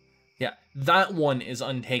 Yeah, that one is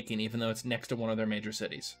untaken even though it's next to one of their major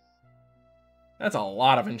cities. That's a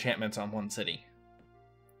lot of enchantments on one city.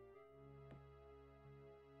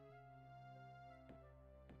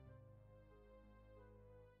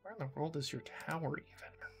 Where in the world is your tower even?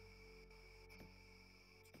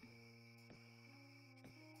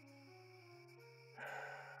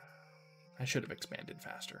 I should have expanded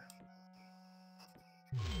faster.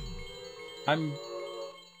 I'm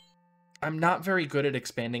not very good at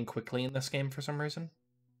expanding quickly in this game for some reason.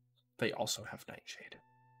 They also have Nightshade.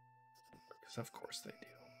 Because of course they do.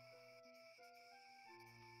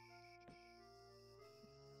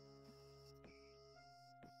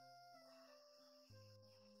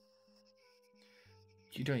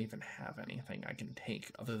 You don't even have anything I can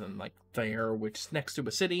take other than like there, which is next to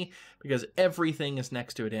a city, because everything is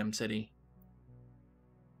next to a damn city.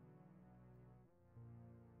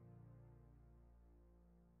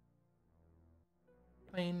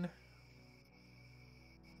 Plain.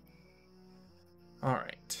 All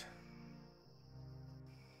right.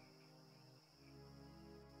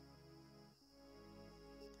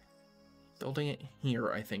 Building it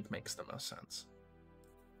here, I think, makes the most sense.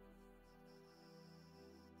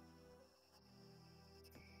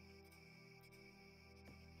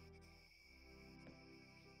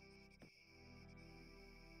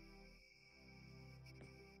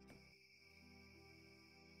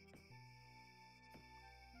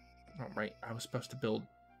 Oh, right. I was supposed to build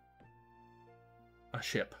a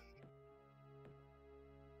ship.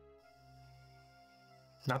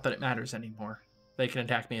 Not that it matters anymore. They can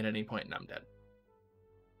attack me at any point and I'm dead.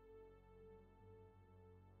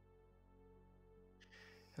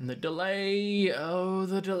 And the delay. Oh,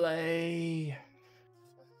 the delay.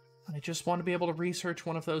 I just want to be able to research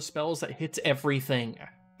one of those spells that hits everything.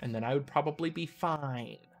 And then I would probably be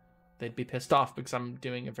fine. They'd be pissed off because I'm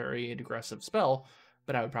doing a very aggressive spell,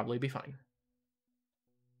 but I would probably be fine.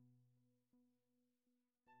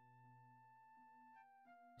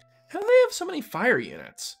 How do they have so many fire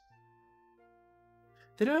units?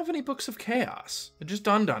 They don't have any books of chaos. It just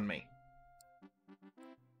dawned on me.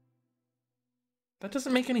 That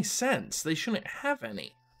doesn't make any sense. They shouldn't have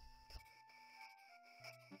any.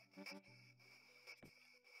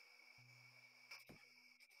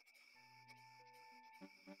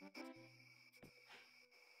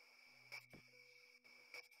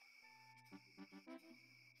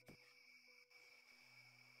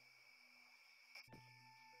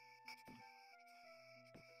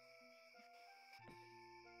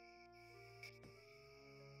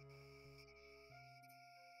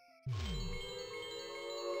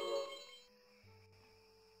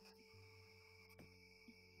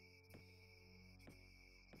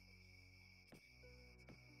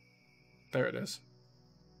 There it is.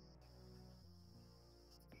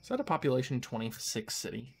 Is that a population 26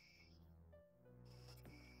 city?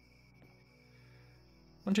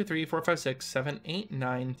 1, 2, 3, 4, 5, 6, 7, 8,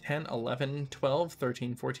 9, 10, 11, 12,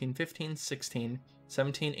 13, 14, 15, 16,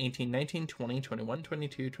 17, 18, 19, 20, 21,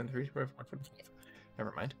 22, 23, 24, 25.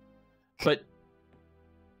 Never mind. But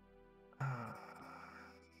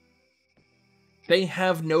they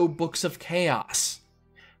have no books of chaos.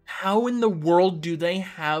 How in the world do they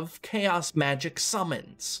have chaos magic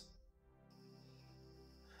summons?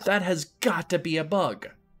 That has got to be a bug.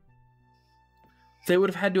 They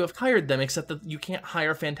would have had to have hired them, except that you can't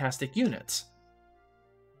hire fantastic units.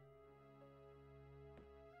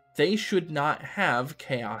 They should not have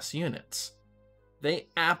chaos units. They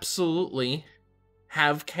absolutely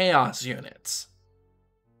have chaos units.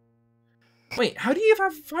 Wait, how do you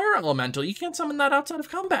have fire elemental? You can't summon that outside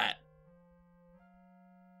of combat.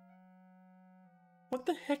 What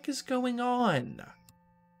the heck is going on?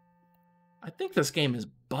 I think this game is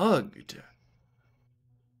bugged.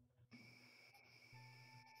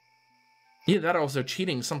 Yeah, that also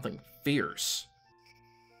cheating something fierce.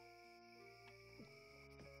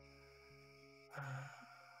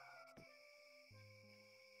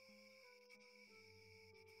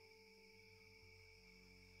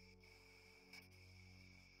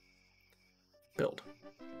 Build.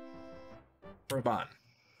 Raban.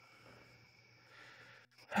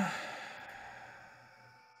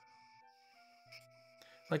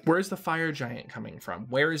 Like, where's the fire giant coming from?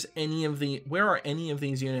 Where are any of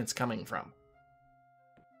these units coming from?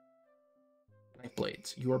 Night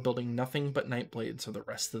blades. You are building nothing but night blades for the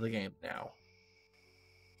rest of the game now.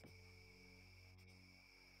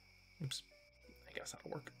 Oops. I guess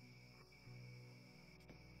that'll work.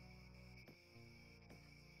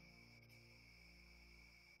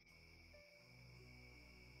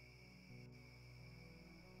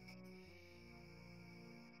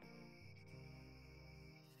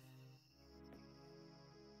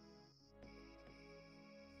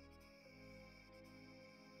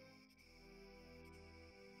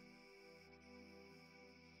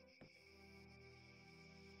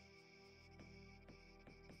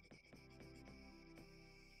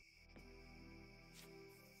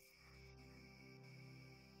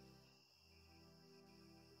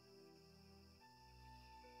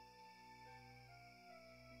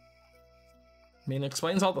 I mean, it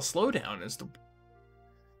explains all the slowdown as to,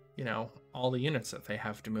 you know, all the units that they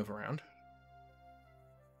have to move around.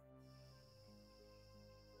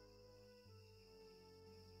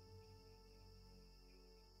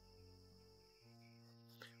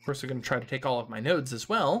 Of course, they're going to try to take all of my nodes as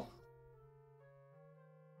well,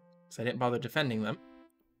 because I didn't bother defending them.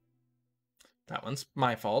 That one's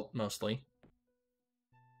my fault, mostly.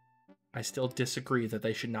 I still disagree that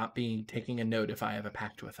they should not be taking a node if I have a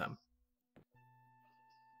pact with them.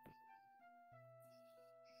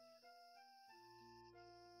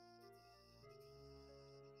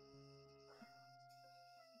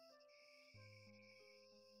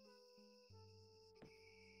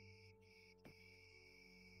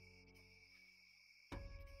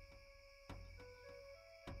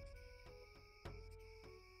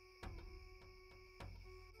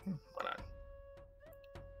 Why not?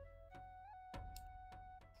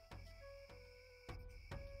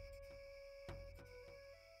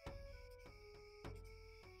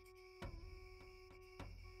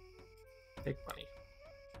 Take money.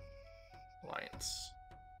 Alliance.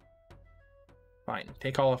 Fine,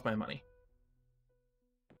 take all of my money.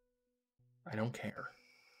 I don't care.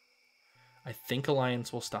 I think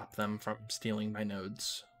Alliance will stop them from stealing my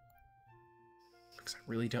nodes. Because I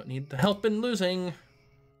really don't need the help in losing.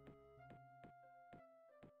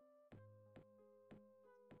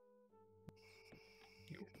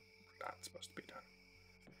 You were not supposed to be done.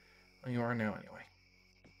 Well, you are now anyway.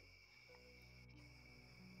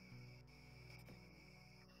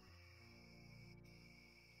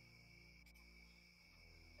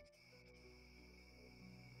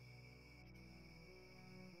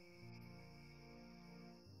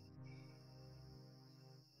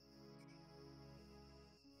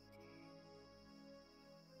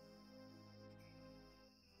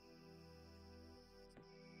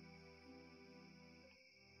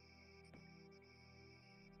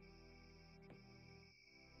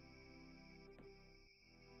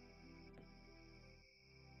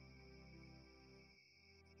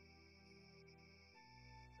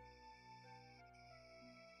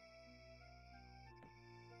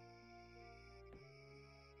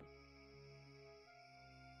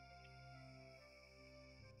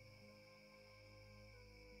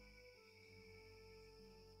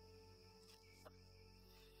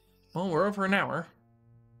 Well, we're over an hour.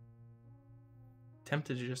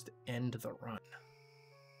 Tempted to just end the run.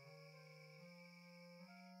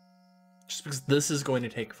 Just because this is going to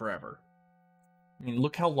take forever. I mean,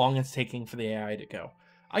 look how long it's taking for the AI to go.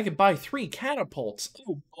 I could buy 3 catapults.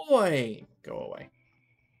 Oh boy! Go away.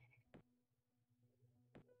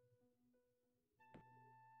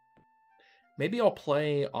 Maybe I'll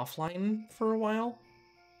play offline for a while.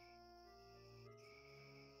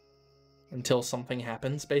 Until something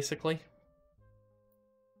happens, basically.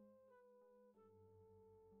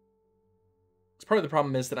 Part of the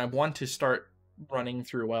problem is that I want to start running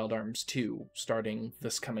through Wild Arms 2 starting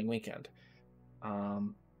this coming weekend.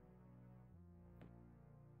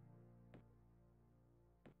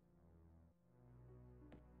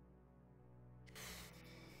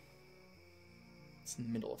 It's in the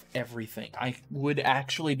middle of everything. I would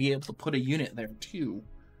actually be able to put a unit there too.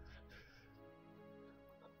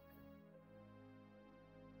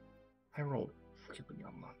 I rolled really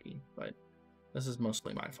unlucky, but this is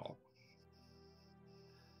mostly my fault.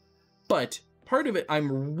 But part of it,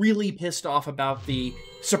 I'm really pissed off about the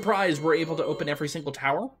surprise we're able to open every single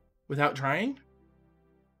tower without trying.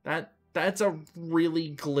 That's a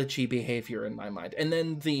really glitchy behavior in my mind. And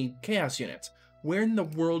then the chaos units. Where in the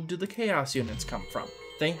world do the chaos units come from?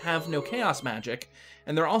 They have no chaos magic,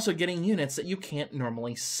 and they're also getting units that you can't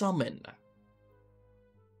normally summon.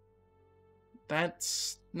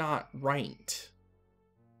 That's not right.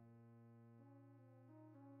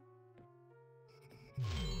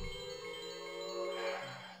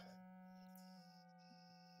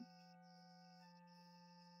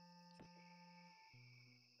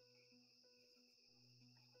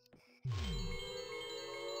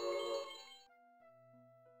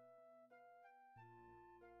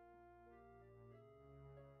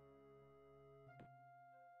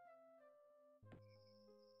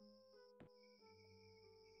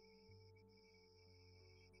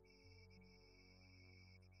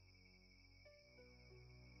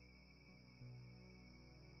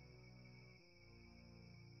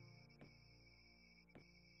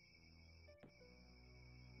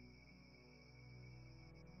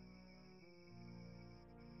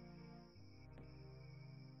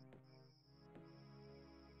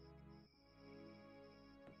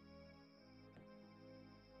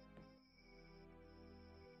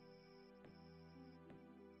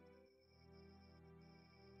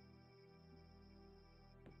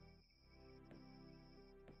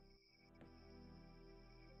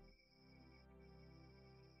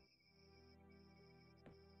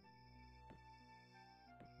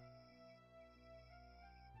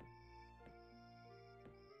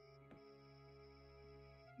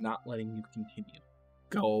 Not letting you continue.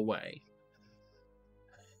 Go away.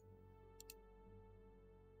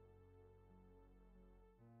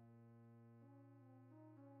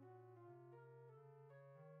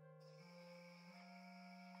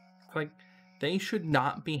 Like, they should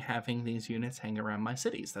not be having these units hang around my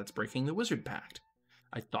cities. That's breaking the Wizard Pact.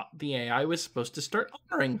 I thought the AI was supposed to start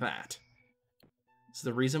honoring that. So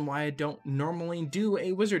the reason why I don't normally do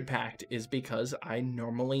a Wizard Pact is because I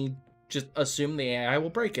normally just assume the AI will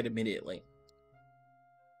break it immediately.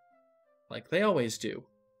 Like they always do.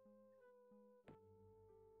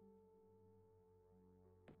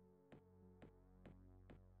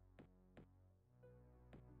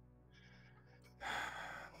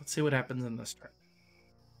 Let's see what happens in this turn.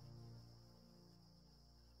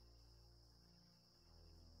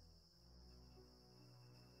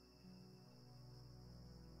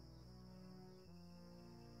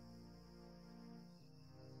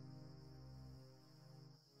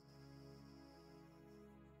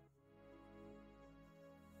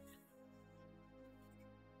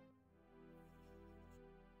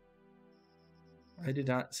 I did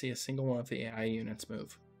not see a single one of the AI units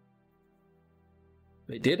move.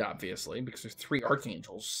 They did, obviously, because there's 3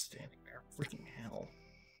 Archangels standing there. Freaking hell.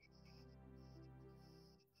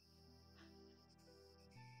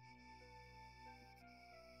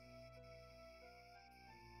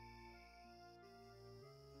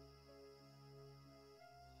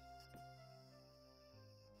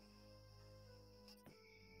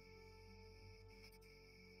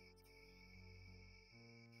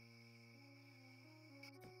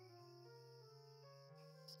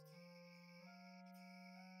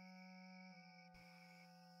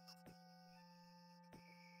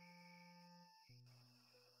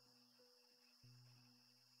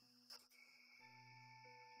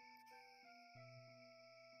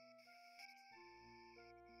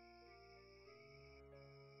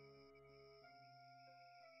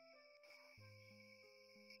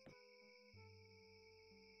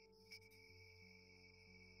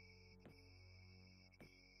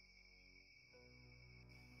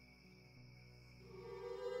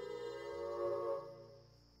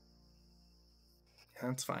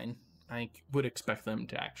 That's fine. I would expect them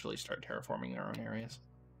to actually start terraforming their own areas.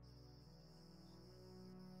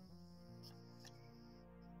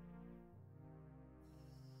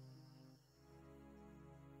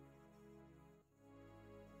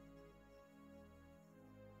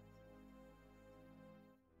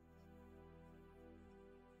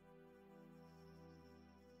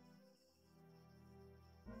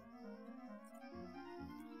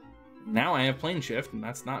 Now I have plane shift, and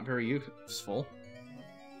that's not very useful.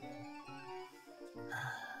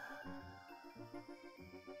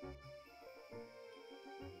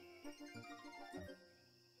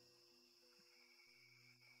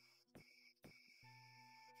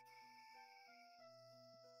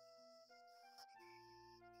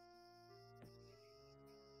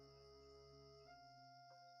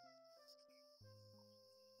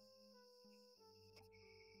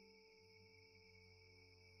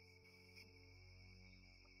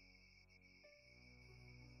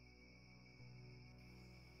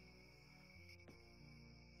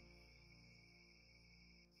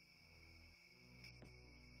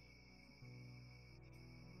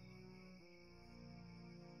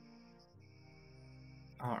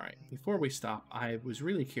 All right, before we stop, I was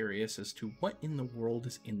really curious as to what in the world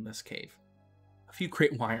is in this cave. A few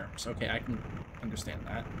great worms. Okay, I can understand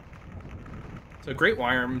that. So great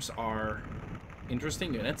worms are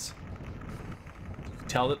interesting units. You can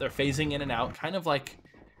tell that they're phasing in and out, kind of like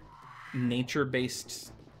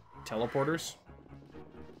nature-based teleporters.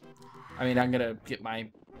 I mean, I'm gonna get my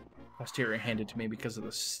posterior handed to me because of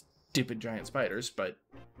the stupid giant spiders, but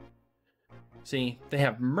see, they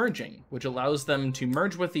have merging, which allows them to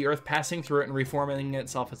merge with the earth, passing through it and reforming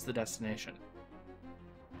itself as the destination.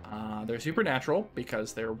 They're supernatural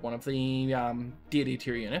because they're one of the deity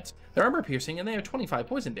tier units. They're armor piercing, and they have 25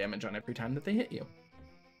 poison damage on every time that they hit you.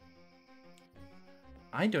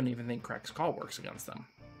 I don't even think Crack's Call works against them.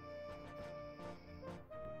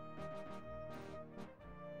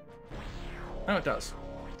 Oh, it does,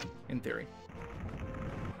 in theory.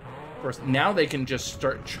 Of course, now they can just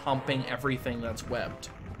start chomping everything that's webbed.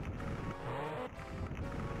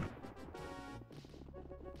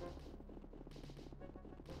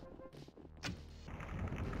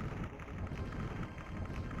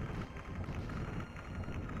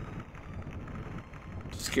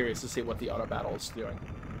 Just curious to see what the auto battle is doing.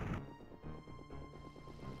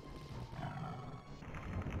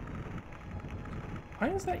 Why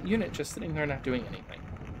is that unit just sitting there not doing anything?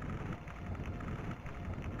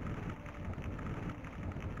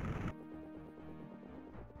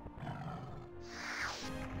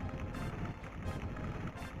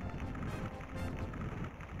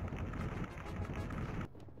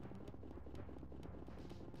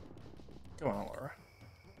 Go on, Laura.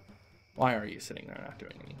 Why are you sitting there not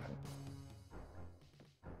doing anything?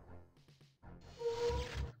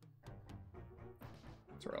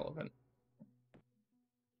 It's irrelevant.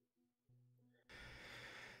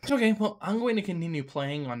 Okay, well, I'm going to continue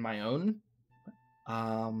playing on my own.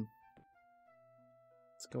 Let's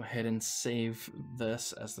go ahead and save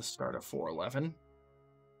this as the start of 4.11.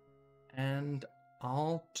 And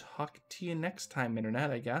I'll talk to you next time, Internet,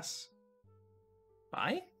 I guess.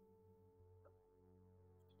 Bye.